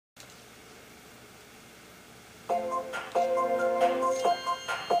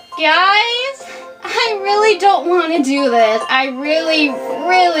Guys, I really don't want to do this. I really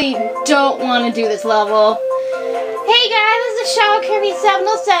don't want to do this level. Hey guys, this is Shadow Kirby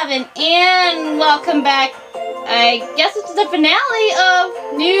 707, and welcome back. I guess it's the finale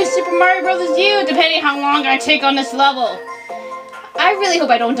of New Super Mario Bros. U, depending how long I take on this level. I really hope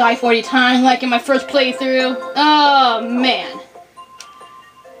I don't die 40 times like in my first playthrough. Oh, man.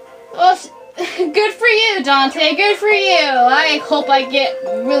 Oh, good for you, Dante. Good for you. I hope I get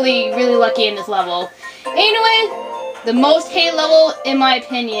really lucky in this level. Anyway, the most hated level, in my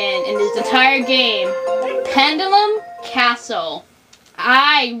opinion, in this entire game, Pendulum Castle.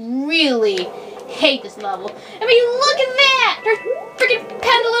 I really hate this level. I mean, look at that! There's freaking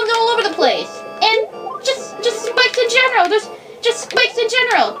pendulums all over the place. And just spikes in general. There's just spikes in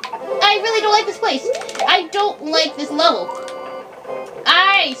general. I really don't like this place. I don't like this level.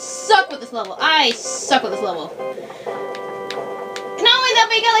 I suck with this level. I suck with this level. Not only that,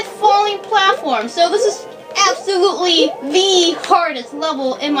 but you got like falling platforms. So this is absolutely the hardest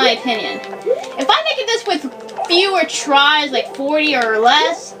level in my opinion. If I make it this with fewer tries, like 40 or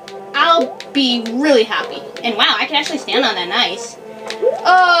less, I'll be really happy. And wow, I can actually stand on that. Nice.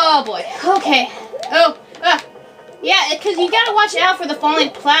 Oh boy. Okay. Oh. Yeah, because you gotta watch out for the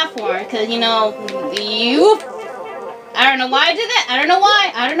falling platform, because, you know, I don't know why I did that. I don't know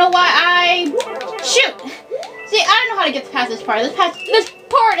why. I don't know why I... Shoot! See, I don't know how to get past this part. This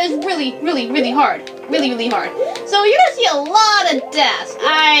part is really hard. Really hard. So you're gonna see a lot of deaths.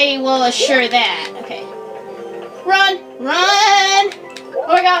 I will assure that. Okay. Run! Oh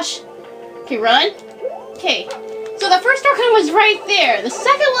my gosh. Okay, run. Okay. So the first door was right there. The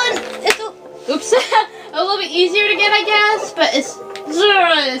second one is oops. A little bit easier to get, I guess, but it's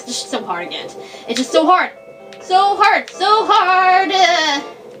just so hard to get. It's just so hard. So hard.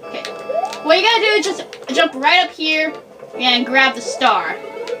 Okay. What you gotta do is just jump right up here and grab the star.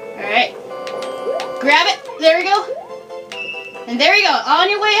 Alright. Grab it. There we go. And there you go. On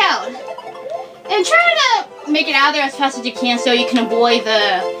your way out. And try to make it out of there as fast as you can so you can avoid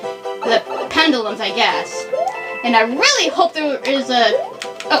the pendulums, I guess. And I really hope there is a...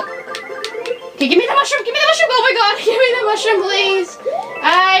 Oh. Okay, give me the mushroom! Give me the mushroom! Oh my god! Give me the mushroom, please!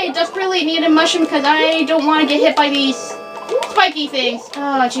 I desperately need a mushroom because I don't want to get hit by these spiky things.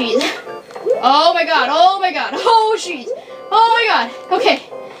 Oh, jeez. Oh my god! Oh my god! Oh, jeez! Oh my god! Okay.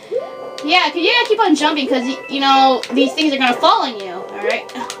 Yeah, because you gotta keep on jumping because, you know, these things are gonna fall on you. Alright.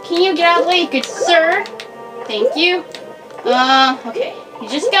 Can you get out of the way, good sir? Thank you. Okay. You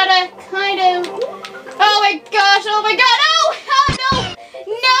just gotta kind of... Oh my gosh! Oh my god! Oh! Oh no!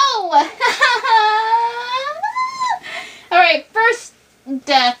 No! Alright, first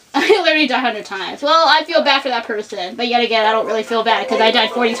death. I literally died 100 times. Well, I feel bad for that person. But yet again, I don't really feel bad because I died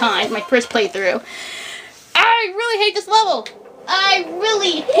 40 times my first playthrough. I really hate this level. I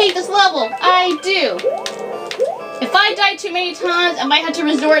really hate this level. I do. If I die too many times, I might have to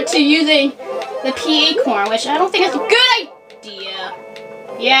resort to using the PA corn, which I don't think is a good idea.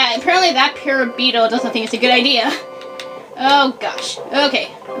 Yeah, apparently that Parabito doesn't think it's a good idea. Oh gosh. Okay.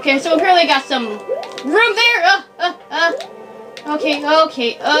 Okay, so apparently I got some room there. Okay.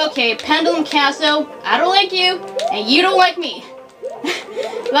 Pendulum Castle. I don't like you, and you don't like me.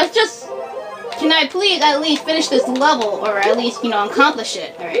 Let's just... Can I please at least finish this level, or at least, you know, accomplish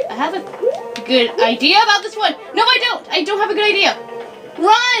it? Alright, I have a good idea about this one. No, I don't. I don't have a good idea.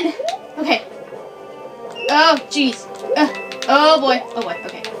 Run! Okay. Oh, jeez. Oh boy.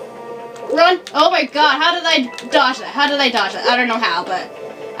 Okay. Run! Oh my god, how did I dodge that? I don't know how, but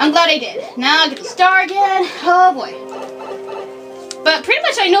I'm glad I did. Now I get the star again. Oh boy. But pretty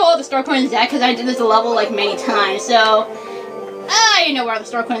much I know all the star coins at because I did this level like many times, so I know where the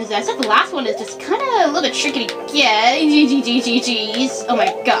star coins is at. Except the last one is just kind of a little bit tricky to get. Jeez. Oh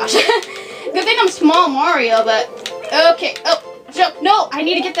my gosh. Good thing I'm small Mario, but okay. Oh, jump. No, I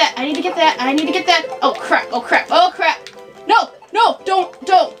need to get that. I need to get that. Oh crap. No,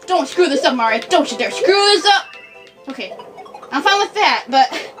 don't screw this up, Mario. Don't you dare screw this up. Okay, I'm fine with that, but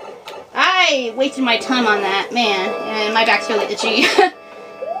I wasted my time on that, man, and my back's really itchy.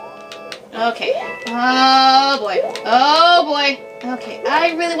 Okay. Oh boy. Okay,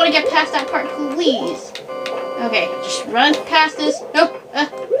 I really want to get past that part, please. Okay, just run past this. No,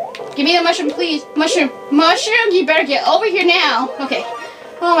 give me the mushroom, please. Mushroom, you better get over here now. Okay.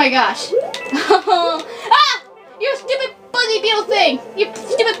 Oh my gosh. Ah! You stupid buzzy beetle thing!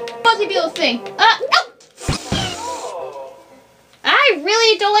 Oh! I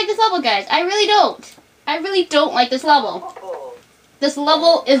really don't like this level, guys. I really don't like this level. This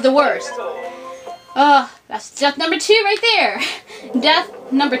level is the worst. That's death number 2 right there. Death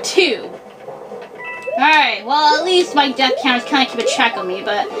number 2. Alright, well, at least my death count is kind of keeping track of me,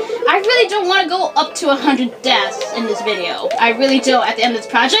 but I really don't want to go up to 100 deaths in this video. I really don't. At the end of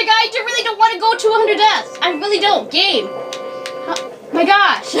this project, really don't want to go to 100 deaths. I really don't. Game. My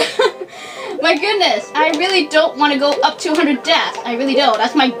gosh. My goodness. I really don't want to go up to 100 deaths. I really don't.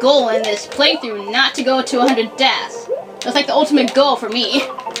 That's my goal in this playthrough, not to go to 100 deaths. That's like the ultimate goal for me.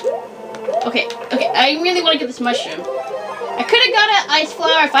 Okay, I really want to get this mushroom. I could have got an ice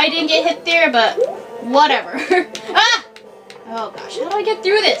flower if I didn't get hit there, but whatever. Ah! Oh gosh, how do I get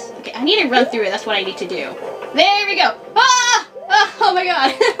through this? Okay, I need to run through it. That's what I need to do. There we go. Ah! Oh my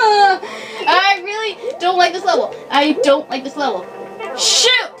god. I really don't like this level. I don't like this level.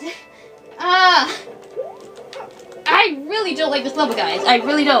 Shoot! I really don't like this level, guys. I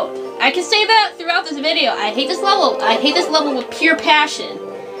really don't. I can say that throughout this video. I hate this level. I hate this level with pure passion.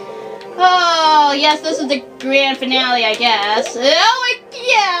 Oh, yes, this is the grand finale, I guess. Oh my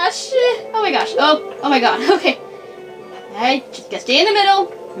gosh. Oh my gosh. Oh my god. Okay. I just gotta stay in the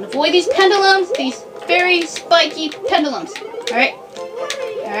middle and avoid these pendulums, these very spiky pendulums. Alright.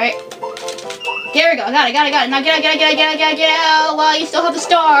 Alright. There we go. I got it. Now get out while you still have the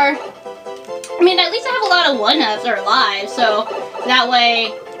star. I mean, at least I have a lot of one-ups or lives, so that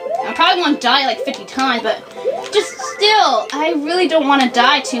way I probably won't die like 50 times, but just still, I really don't want to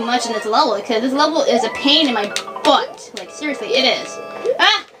die too much in this level, because this level is a pain in my butt. Like, seriously, it is.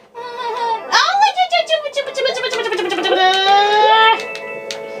 Ah!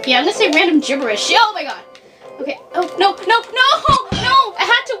 Yeah, I'm gonna say random gibberish. Oh my god. Okay. Oh, no! I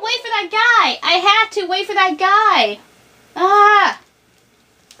had to wait for that guy. Ah!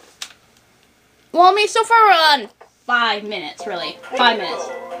 Well, I mean, so far we're on 5 minutes, really. 5 minutes.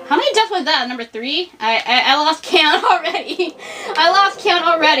 How many deaths was that? Number 3? I lost count already. I lost count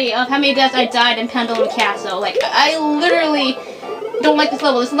already of how many deaths I died in Pendulum Castle. Like, I literally don't like this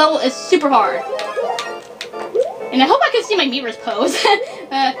level. This level is super hard. And I hope I can see my Meaver's pose. But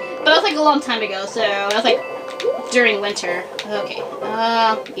that was like a long time ago, so that was like during winter. Okay.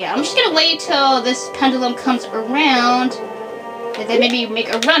 Yeah, I'm just gonna wait till this pendulum comes around. And then maybe make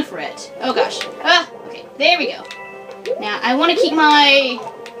a run for it. Oh gosh. Okay, there we go. Now, I want to keep my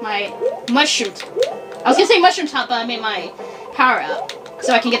mushroom. I was gonna say mushroom top, but I mean my power up.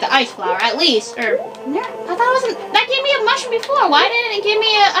 So I can get the ice flower, at least. Or, I thought it wasn't. That gave me a mushroom before. Why didn't it give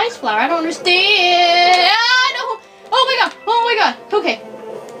me an ice flower? I don't understand. Ah, no. Oh my god. Okay.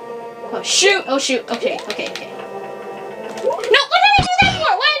 Oh shoot. Okay. No, what did I do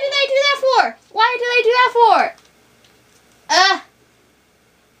that for? Why did I do that for?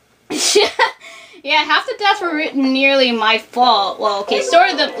 Yeah, half the deaths were nearly my fault. Well, okay, a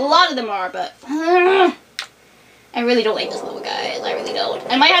lot of them are, but I really don't like this level, guys. I really don't.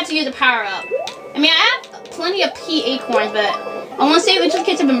 I might have to use a power up. I mean, I have plenty of P acorns, but I want to save it just in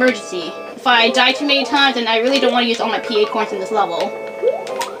case of emergency. If I die too many times, then I really don't want to use all my P acorns in this level.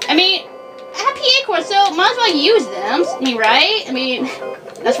 I mean, I have P acorns, so might as well use them, right? I mean,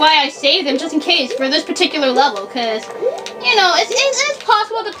 that's why I saved them just in case for this particular level, because, you know, it's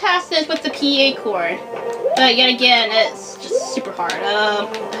possible to pass this with the P acorn. But yet again, it's just super hard.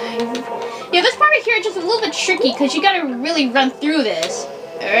 Yeah, this part right here is just a little bit tricky, because you gotta really run through this.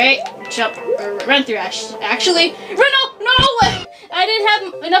 Alright, jump, run through, actually. No! I didn't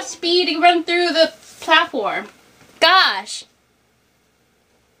have enough speed to run through the platform. Gosh.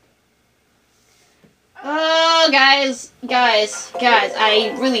 Oh, guys,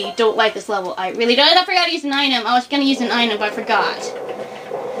 I really don't like this level. I really don't. I forgot to use an item. I was gonna use an item, but I forgot.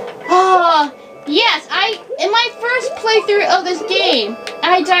 Oh, yes, in my first playthrough of this game,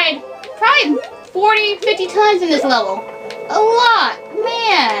 I died probably 40, 50 times in this level. A lot,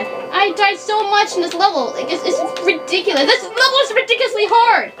 man. I died so much in this level. Like, it's ridiculous. This level is ridiculously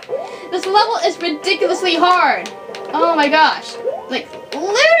hard. Oh my gosh. Like,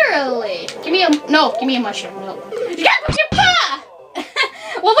 literally. Give me a mushroom. No. You got your ba!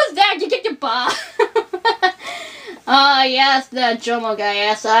 What was that? You get your ba. Yes, the Jomo guy.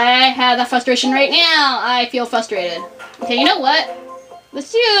 Yes, I have that frustration right now. I feel frustrated. Okay, you know what?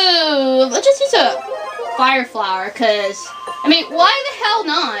 Let's just use a fire flower, because, I mean, why the hell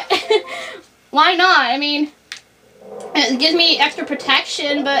not? Why not? I mean, it gives me extra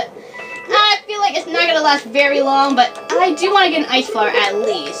protection, but I feel like it's not going to last very long, but I do want to get an ice flower at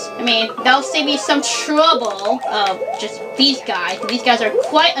least. I mean, that'll save me some trouble of just these guys. These guys are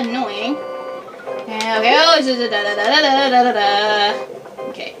quite annoying.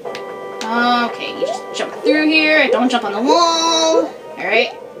 Okay, okay, you just jump through here. Don't jump on the wall.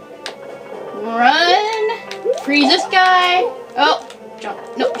 Alright. Run. Freeze this guy. Oh, jump.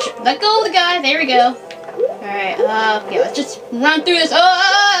 No, let go of the guy. There we go. Alright, okay, let's just run through this.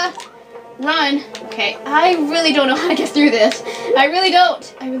 Run. Okay, I really don't know how to get through this. I really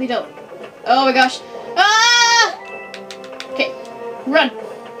don't. I really don't. Oh my gosh. Ah! Okay, run.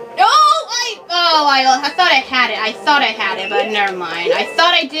 I thought I had it. I thought I had it, but never mind. I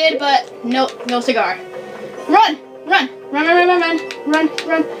thought I did, but no cigar. Run! Run! Run, run, run, run, run, run,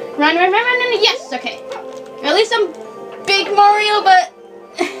 run, run, run, run, run, yes, okay. At least I'm Big Mario, but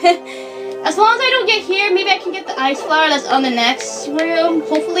as long as I don't get here, maybe I can get the ice flower that's on the next room.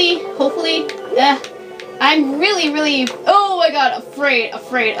 Hopefully. I'm really, oh my god, afraid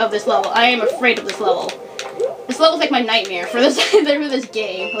of this level. I am afraid of this level. This level's like my nightmare for this for this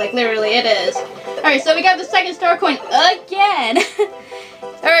game. Like literally, it is. All right, so we got the second star coin again.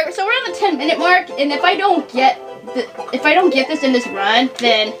 All right, so we're on the 10-minute mark, and if I don't get this in this run,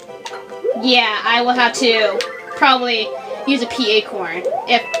 then yeah, I will have to probably use a P acorn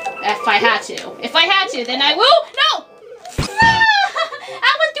if I had to. If I had to, then I will. No!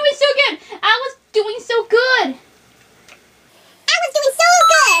 I was doing so good. I was doing so good.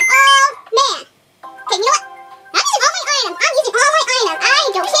 Oh man. Okay, you know what? I'm using all my items. I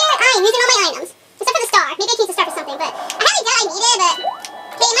don't care. I am using all my items. Except for the star. Maybe I can use the star for something, but I haven't got I need it, but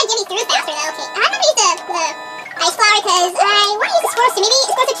okay, it might get me through faster though. Okay, I'm gonna use the ice flower because I want to use the squirrel, so maybe the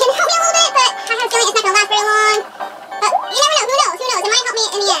squirrel can help me a little bit, but I have a feeling it's not gonna last very long. But you never know. Who knows? It might help me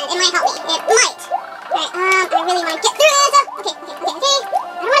in the end. It might help me. It might. Alright, I really want to get through this. Okay.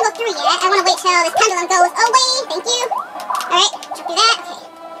 I don't want to go through yet. I want to wait till this pendulum goes away. Thank you. Alright, jump through that. Okay.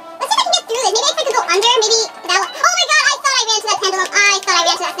 Let's see if I can get through this. Maybe if I could go under, maybe that one. Oh my god, I thought I ran to that pendulum. I thought I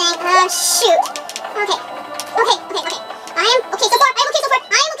ran to that thing. Oh, shoot. Okay. I am okay so far. Okay.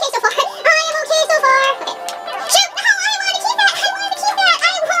 Shoot! No,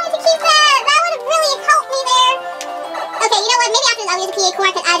 I wanted to keep that. That would have really helped me there. Okay, you know what? Maybe after I'll use the PA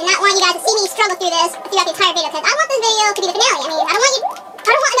core because I do not want you guys to see me struggle through this throughout the entire video because I want this video to be the finale. I mean,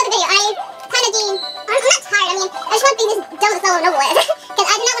 I don't want another video. I'm not tired. I mean, I just want to be this done with this level and over with because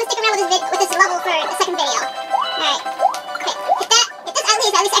I do not want to stick around with this level for the second video. Alright. Okay, get that. Get this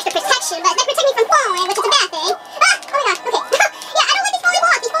at least extra protection, but it doesn't protect me from falling, which is a bad thing. Ah! Oh my god, okay. Yeah, I don't like these falling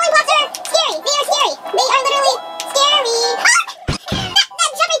blocks. These falling blocks are scary. They are scary. They are literally scary. Ah!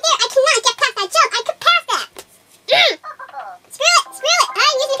 That jump right there. I cannot get past that jump. I could pass that. Screw it.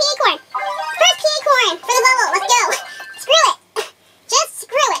 I'm using PA corn. First PA corn for the level. Let's go. Screw it. Just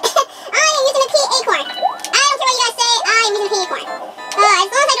screw it. I am using a PA corn. I don't care what you guys say. I am using a PA corn. As long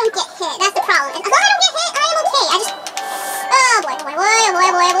as I don't get hit. That's the problem. As long as I don't get hit, I am okay. Oh boy. I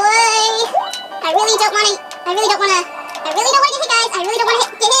really don't want to get hit, guys. I really don't want to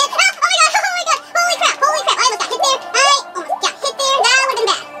get hit. Oh my god. Holy crap. I almost got hit there. That would have been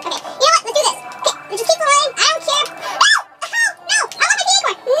bad. Okay, you know what? Let's do this. Okay, let's just keep flying. I don't care. No! No! I want my PA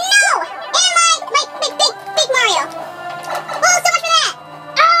corn. No! And my big Mario. Oh, so much for that.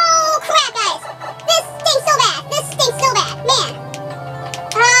 Oh, crap, guys. This stinks so bad. Man.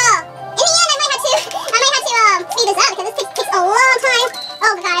 Oh, in the end, I might have to speed this up because this takes a long time.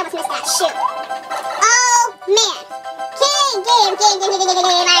 Oh god, I almost missed that. Shoot. Oh man. Game.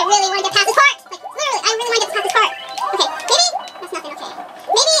 I really want to get past this part. Like literally, I really want to get past this part. Okay, maybe that's nothing. Okay,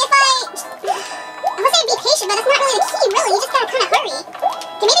 maybe if I would say be patient, but that's not really the key. Really, you just gotta kind of hurry.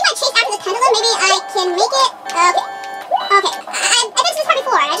 Okay, maybe if I chase after this pendulum, maybe I can make it. Okay. I've been to this part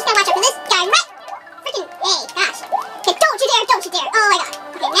before. I just gotta watch out for this guy right. Freaking hey, gosh. Okay, don't you dare. Oh my god.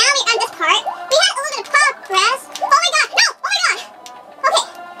 Okay, now we're on this part. We had a little bit of progress. Oh my god, no! Oh my god! Okay.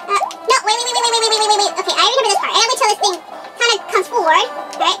 No, wait. Okay, I remember this part. I gotta wait till this thing kind of comes forward.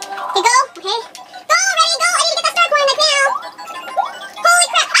 Alright. Okay, go. Okay. Go already, go! I need to get that star coin like now. Holy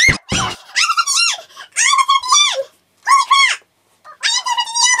crap! I was at the end! Holy crap! I have to hit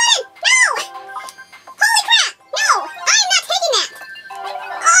the yellow button! No! Holy crap! No! I'm not taking that!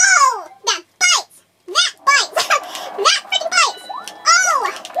 Oh! That bites! That freaking bites! Oh!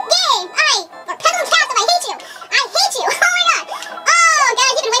 Game! Pendulum Castle, I hate you! Oh my god! Oh,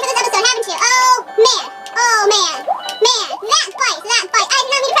 guys, you've been waiting for this episode, haven't you? Oh, man! That bites! I did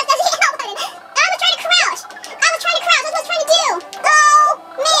not mean to press that yellow button! I was trying to crouch! That's what I was trying to do! Oh,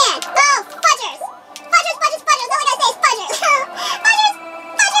 man! Oh, fudgers! All I gotta say is fudgers! Fudgers!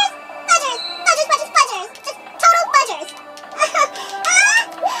 Just total fudgers! Oh my god!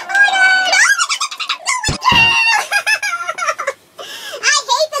 I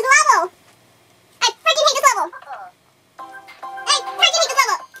hate this level! I freaking hate this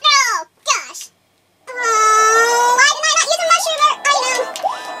level! Oh, gosh! Oh, why did I not use a mushroom item?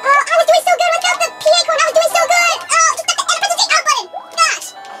 Oh, I was doing so good without the PA code. I was doing so good. Oh, just press the out button. Gosh.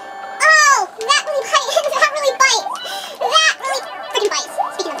 Oh, that really bites. That really freaking bites.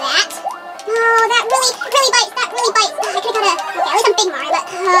 Speaking of that. Oh, that really bites. Oh, I could have got okay, at least I'm Big Mario, but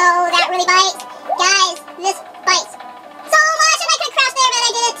oh, that really bites. This bites so much, and I could have crashed there, but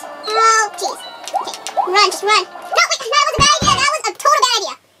I didn't. Oh, jeez. Okay, run, just run. No, wait, that was a bad idea. That was a total bad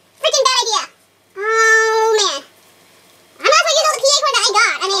idea. Freaking bad idea. Oh, man. I might as well use all the PA corn that I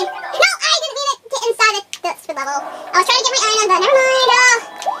got. I mean, no, I didn't need it to get inside the speed level. I was trying to get my iron on, but never mind.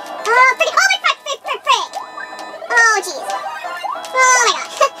 Oh, freaking, oh, frick. Oh, jeez. Oh, my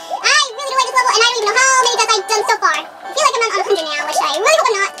gosh. I really don't like this level, and I don't even know how many deaths I've done so far. I feel like I'm on 100 now, which I really hope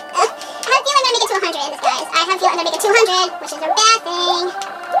I'm not. I have a feeling I'm going to make it to 100 in this, guys. I have a feeling I'm going to make it to 200, which is a bad thing.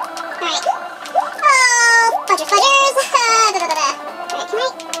 Alright. Oh, fudgers. Alright, can I read it?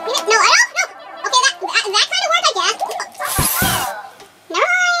 No, I don't. No. Okay, that kind of worked, I guess. Never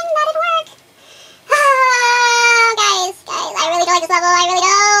mind, that didn't work. Oh, guys, I really don't like this level. I really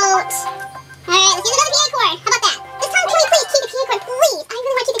don't. Alright, let's use another PA corn. How about that? This time, can we please keep the PA corn, please? I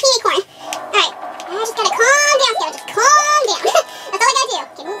really want to keep the PA corn. Alright, I just gotta calm down, Scout. Just calm down. That's all I gotta do.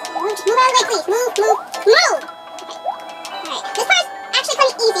 Okay, move, just move out of the way, please. Move. Okay. Alright, this part's actually kind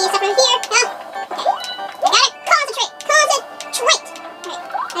of easy, except for here. No. Okay. I gotta concentrate. Alright,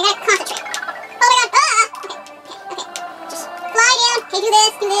 I gotta concentrate. Oh my god. Okay. Just fly down. Okay, do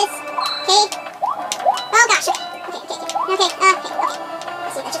this. Okay. Oh gosh. Okay.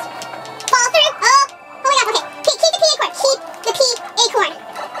 Let's see, let's just fall through. Oh my god. Okay. Keep the PA corn. Keep the PA corn.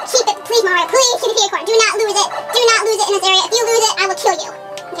 Keep it, please, Mario. Please keep the PA corn. Do not lose it. Do not lose it in this area. If you lose it, I will kill you.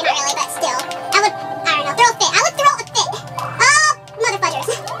 Okay, not really, but still. I don't know, throw a fit. I would throw a fit. Oh, mother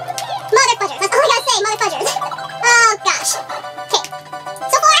fudgers. That's all I gotta say, mother fudgers. Oh gosh. Okay.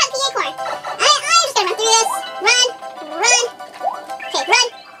 So far I have PA corn. I'm just gonna run through this. Run. Okay, run.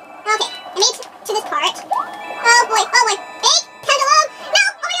 Okay, I made it to this part. Oh boy. Big pendulum. No,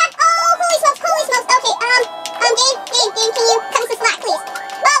 oh my god. Oh, holy smokes. Okay, game, can you cut me some slack, please?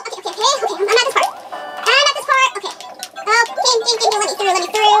 Oh, okay. I'm at this part. Okay. Oh, game, let me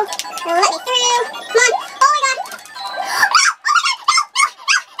through. Come on. Oh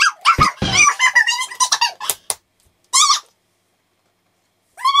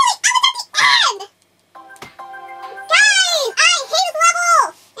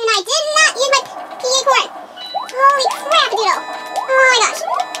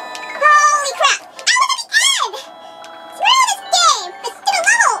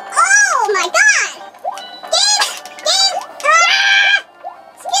my god.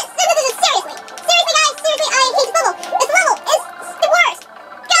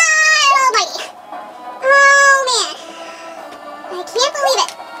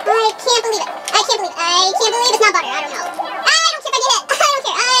 I can't believe it's not butter. I don't know. I don't care if I get it. I don't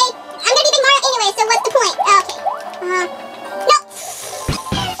care. I'm gonna be Big Mario anyway, so what's the point? Okay. No.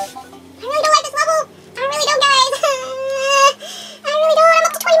 I really don't like this level. I really don't, guys. I really don't. I'm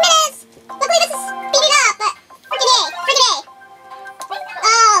up to 20 minutes. Luckily, this is speeded up, but freaking A.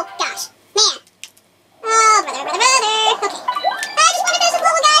 Oh, gosh. Man. Oh, brother. Okay. I just want to finish this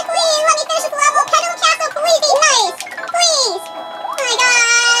level, guys. Please, let me finish this level. Pendulum Castle, please be nice. Please. Oh, my gosh.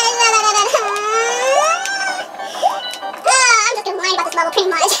 I'm just gonna whine about this level pretty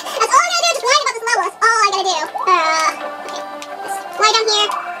much. That's all I gotta do, just whine about this level. That's all I gotta do. Okay. Let's fly down here.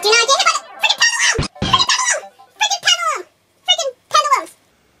 Do not get hit by the freaking pendulum! Freaking pendulums!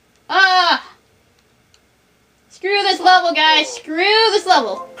 Screw this level, guys. Screw this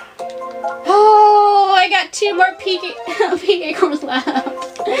level. Oh, I got 2 more PA cores left. 2 more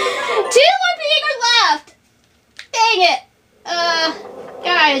PA cores left! Dang it!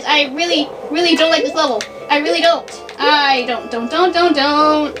 Guys, I really don't like this level. I really don't. I don't.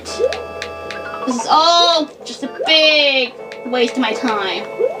 This is all just a big waste of my time.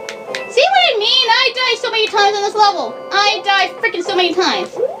 See what I mean? I die so many times on this level. I die freaking so many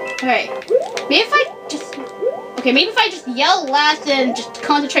times. Alright. Maybe if I just yell less and just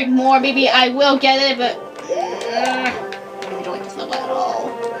concentrate more, maybe I will get it, but I really don't like this level at all.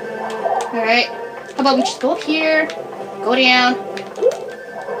 Alright. How about we just go up here, go down.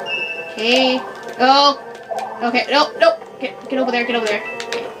 Okay. Oh. Okay. No. Get over there. Okay.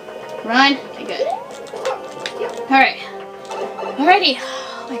 Run. Okay, good. Alright. Alrighty.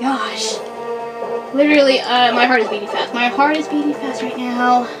 Oh my gosh. Literally, my heart is beating fast. My heart is beating fast right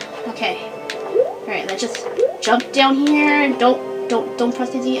now. Okay. Alright, let's just jump down here. Don't press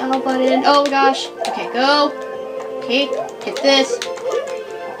the ZL button. Oh gosh. Okay, go. Okay, hit this.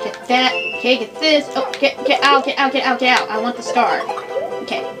 Hit that. Okay, get this. Oh, get out. I want the star.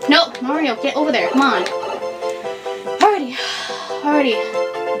 Okay. No, Mario, get over there. Come on. Alrighty.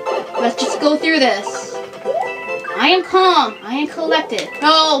 Let's just go through this. I am calm. I am collected.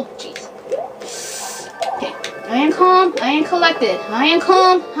 Oh, jeez. Okay. I am calm. I am collected. I am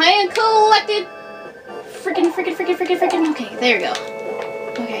calm. I am collected. Freaking. Okay, there we go.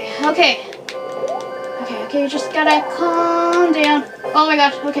 Okay. Okay, just gotta calm down. Oh my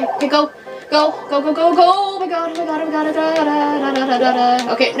gosh, okay, go. Oh my god.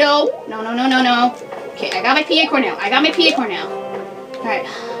 Okay, no. Okay, I got my PA core now. Alright,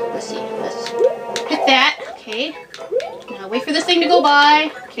 let's see. Let's hit that. Okay. Now wait for this thing to go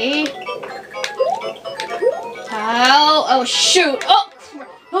by. Okay. Oh shoot. Oh,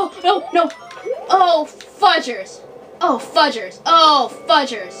 no. Oh, fudgers.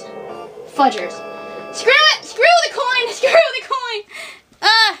 Screw it! Screw the coin! Screw the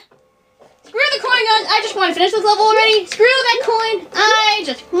coin, guys! I just want to finish this level already. Screw that coin! I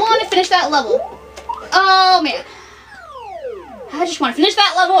just want to finish that level. Oh, man. I just want to finish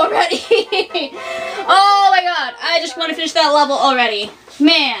that level already. Oh, my God. I just want to finish that level already.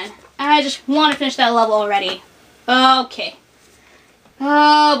 Man, I just want to finish that level already. Okay.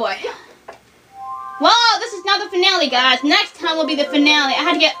 Oh, boy. Well, this is not the finale, guys. Next time will be the finale. I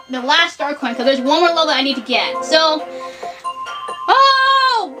had to get the last star coin because there's one more level I need to get. So,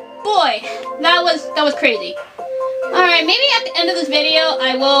 oh boy, that was crazy. All right, maybe at the end of this video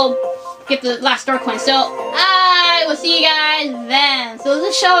I will get the last star coin. So I will see you guys then. So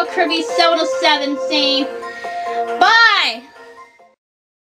this is Shell Kirby 707 saying